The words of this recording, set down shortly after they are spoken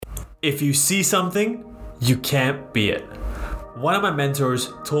If you see something, you can't be it. One of my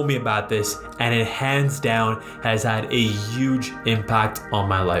mentors told me about this, and it hands down has had a huge impact on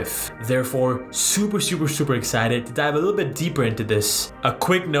my life. Therefore, super excited to dive a little bit deeper into this. A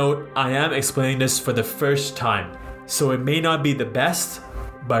quick note, I am explaining this for the first time, so it may not be the best,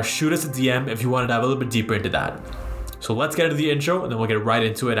 but shoot us a DM if you want to dive a little bit deeper into that. So let's get into the intro, and then we'll get right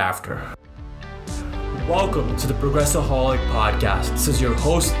into it after. Welcome to the Progressaholic Podcast. This is your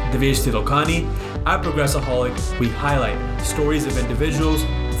host, Devesh Tilokani. At Progressaholic, we highlight stories of individuals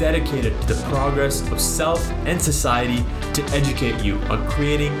dedicated to the progress of self and society to educate you on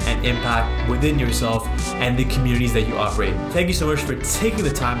creating an impact within yourself and the communities that you operate. Thank you so much for taking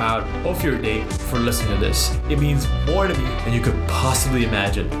the time out of your day for listening to this. It means more to me than you could possibly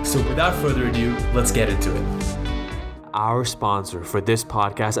imagine. So without further ado, let's get into it. Our sponsor for this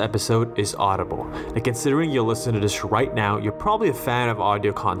podcast episode is Audible. And considering you're listening to this right now, you're probably a fan of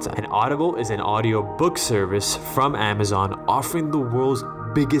audio content. And Audible is an audio book service from Amazon offering the world's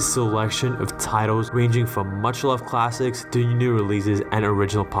biggest selection of titles ranging from much-loved classics to new releases and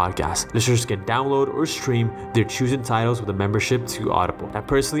original podcasts. Listeners can download or stream their chosen titles with a membership to Audible. Now,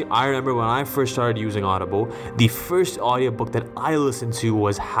 personally, I remember when I first started using Audible, the first audiobook that I listened to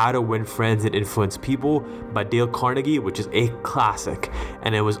was How to Win Friends and Influence People by Dale Carnegie, which is a classic.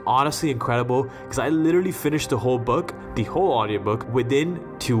 And it was honestly incredible because I literally finished the whole audiobook, within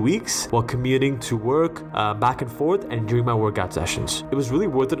 2 weeks while commuting to work, back and forth, and during my workout sessions. It was really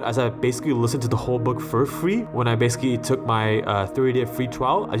worth it as I basically listened to the whole book for free when I basically took my 30-day free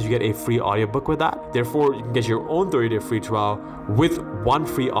trial, as you get a free audiobook with that. Therefore, you can get your own 30-day free trial with one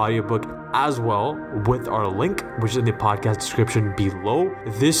free audiobook as well with our link, which is in the podcast description below.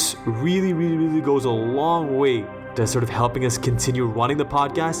 This really goes a long way to sort of helping us continue running the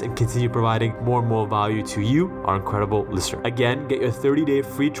podcast and continue providing more and more value to you, our incredible listener. Again, get your 30-day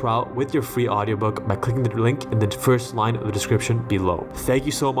free trial with your free audiobook by clicking the link in the first line of the description below. Thank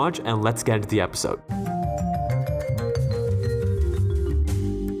you so much, and let's get into the episode.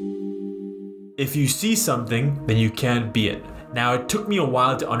 If you see something, then you can't be it. Now, it took me a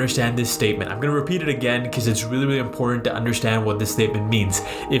while to understand this statement. I'm going to repeat it again because it's really important to understand what this statement means.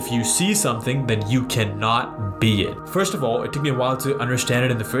 If you see something, then you cannot be it. First of all, it took me a while to understand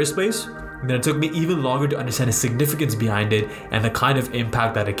it in the first place. And then it took me even longer to understand the significance behind it and the kind of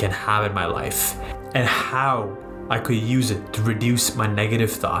impact that it can have in my life and how I could use it to reduce my negative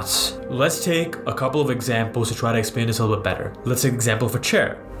thoughts. Let's take a couple of examples to try to explain this a little bit better. Let's take an example of a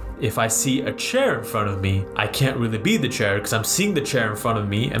chair. If I see a chair in front of me, I can't really be the chair because I'm seeing the chair in front of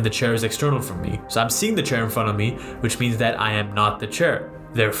me and the chair is external from me. So I'm seeing the chair in front of me, which means that I am not the chair.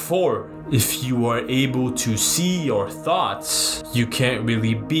 Therefore, if you are able to see your thoughts, you can't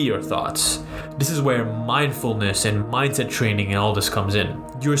really be your thoughts. This is where mindfulness and mindset training and all this comes in.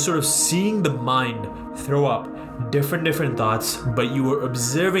 You're sort of seeing the mind throw up different thoughts, but you are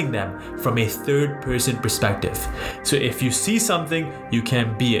observing them from a third person perspective. So if you see something, you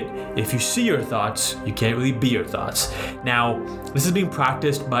can't be it. If you see your thoughts, you can't really be your thoughts. Now, this is being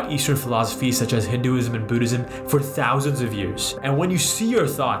practiced by Eastern philosophies such as Hinduism and Buddhism for thousands of years. And when you see your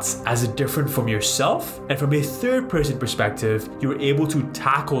thoughts as different from yourself and from a third person perspective, you're able to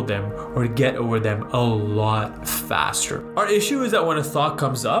tackle them or get over them a lot faster. Our issue is that when a thought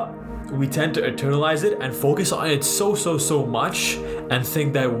comes up, we tend to internalize it and focus on it so much and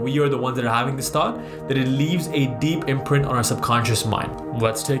think that we are the ones that are having this thought, that it leaves a deep imprint on our subconscious mind.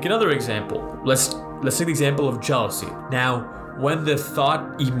 Let's take another example. Let's take the example of jealousy. Now, when the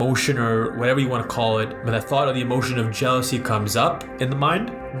thought, emotion, or whatever you want to call it, when the thought or the emotion of jealousy comes up in the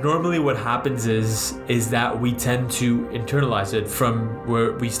mind, normally what happens is that we tend to internalize it from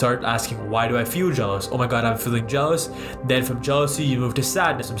where we start asking, why do I feel jealous? Oh my God, I'm feeling jealous. Then from jealousy, you move to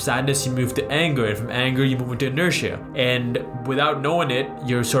sadness. From sadness, you move to anger. And from anger, you move into inertia. And without knowing it,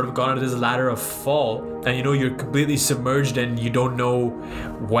 you're sort of gone into this ladder of fall. And you're completely submerged and you don't know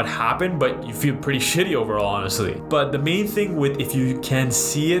what happened, but you feel pretty shitty overall, honestly. But the main thing with if you can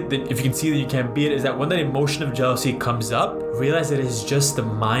see it, that if you can see that you can't be it, is that when that emotion of jealousy comes up, realize that it is just the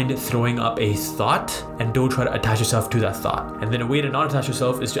mind throwing up a thought, and don't try to attach yourself to that thought. And then a way to not attach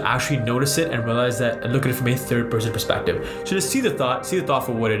yourself is to actually notice it and realize that and look at it from a third person perspective. So just see the thought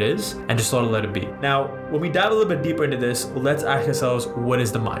for what it is and just sort of let it be. Now, when we dive a little bit deeper into this, let's ask ourselves, what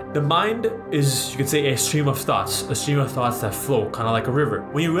is the mind? The mind is, you could say, a stream of thoughts that flow, kind of like a river.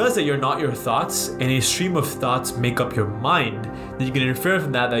 When you realize that you're not your thoughts and a stream of thoughts make up your mind, then you can infer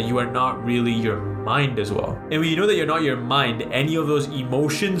from that you are not really your mind as well. And when you know that you're not your mind, any of those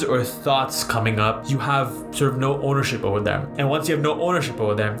emotions or thoughts coming up, you have sort of no ownership over them. And once you have no ownership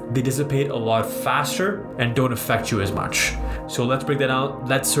over them, they dissipate a lot faster and don't affect you as much. So let's break that down.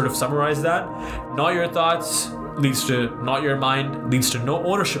 Let's sort of summarize that. Not your thoughts leads to not your mind, leads to no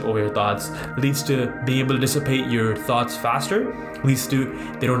ownership over your thoughts, leads to being able to dissipate your thoughts faster, leads to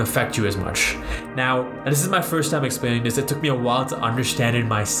they don't affect you as much. Now, this is my first time explaining this. It took me a while to understand it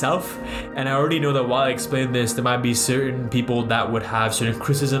myself, and I already know that while I explain this, there might be certain people that would have certain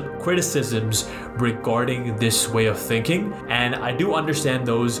criticisms regarding this way of thinking, and I do understand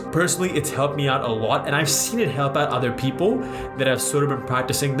those. Personally, it's helped me out a lot, and I've seen it help out other people that have sort of been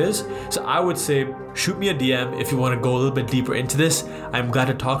practicing this. So I would say shoot me a DM if you want to go a little bit deeper into this. I'm glad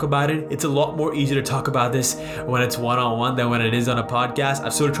to talk about it. It's a lot more easier to talk about this when it's one-on-one than when it is on a podcast.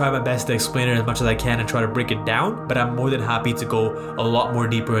 I've sort of tried my best to explain it as much as I can and try to break it down, but I'm more than happy to go a lot more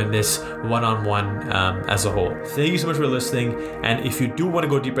deeper in this one-on-one as a whole. Thank you so much for listening, and if you do want to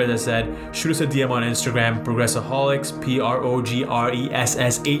go deeper, as I said, shoot us a DM on Instagram, Progressaholics,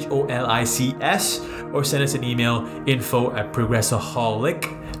 PROGRESSHOLICS, or send us an email, info@progressaholic,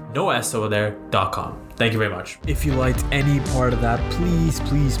 no S over there.com. Thank you very much. If you liked any part of that, please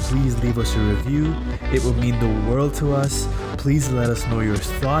leave us a review. It will mean the world to us. Please let us know your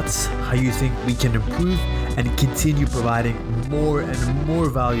thoughts, how you think we can improve and continue providing more and more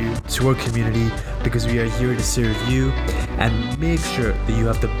value to our community, because we are here to serve you, and make sure that you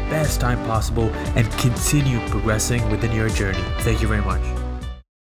have the best time possible and continue progressing within your journey. Thank you very much.